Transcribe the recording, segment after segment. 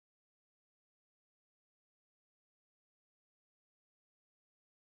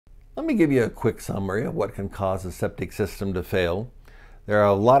Let me give you a quick summary of what can cause a septic system to fail. There are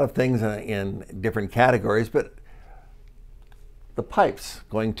a lot of things in different categories, but the pipes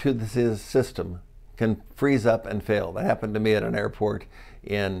going to the system can freeze up and fail. That happened to me at an airport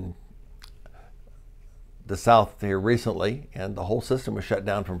in the south here recently, and the whole system was shut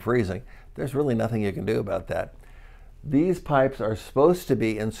down from freezing. There's really nothing you can do about that. These pipes are supposed to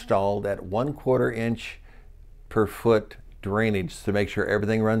be installed at 1/4 inch per foot drainage to make sure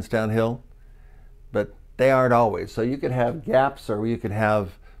everything runs downhill, but they aren't always. So you could have gaps, or you could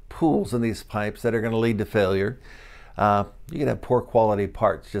have pools in these pipes that are going to lead to failure. You could have poor quality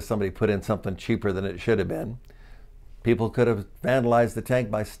parts, just somebody put in something cheaper than it should have been. People could have vandalized the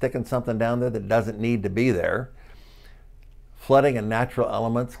tank by sticking something down there that doesn't need to be there. Flooding and natural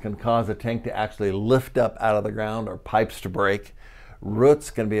elements can cause a tank to actually lift up out of the ground, or pipes to break.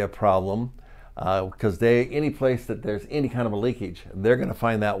 Roots can be a problem because any place that there's any kind of a leakage, they're going to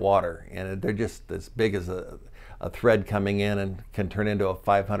find that water, and they're just as big as a thread coming in and can turn into a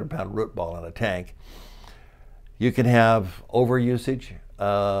 500-pound root ball in a tank. You can have overusage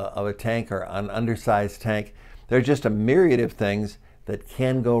of a tank, or an undersized tank. There's just a myriad of things that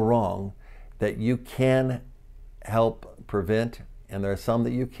can go wrong that you can help prevent, and there are some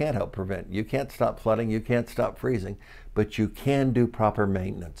that you can't help prevent. You can't stop flooding, you can't stop freezing, but you can do proper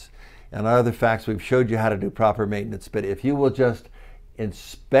maintenance. And other facts, we've showed you how to do proper maintenance, but if you will just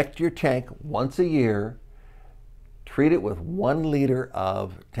inspect your tank once a year, treat it with 1 liter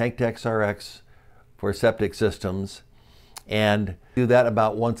of TankTechsRx for septic systems, and do that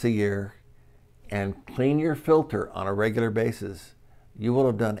about once a year, and clean your filter on a regular basis, you will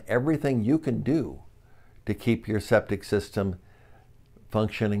have done everything you can do to keep your septic system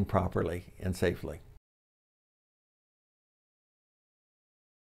functioning properly and safely.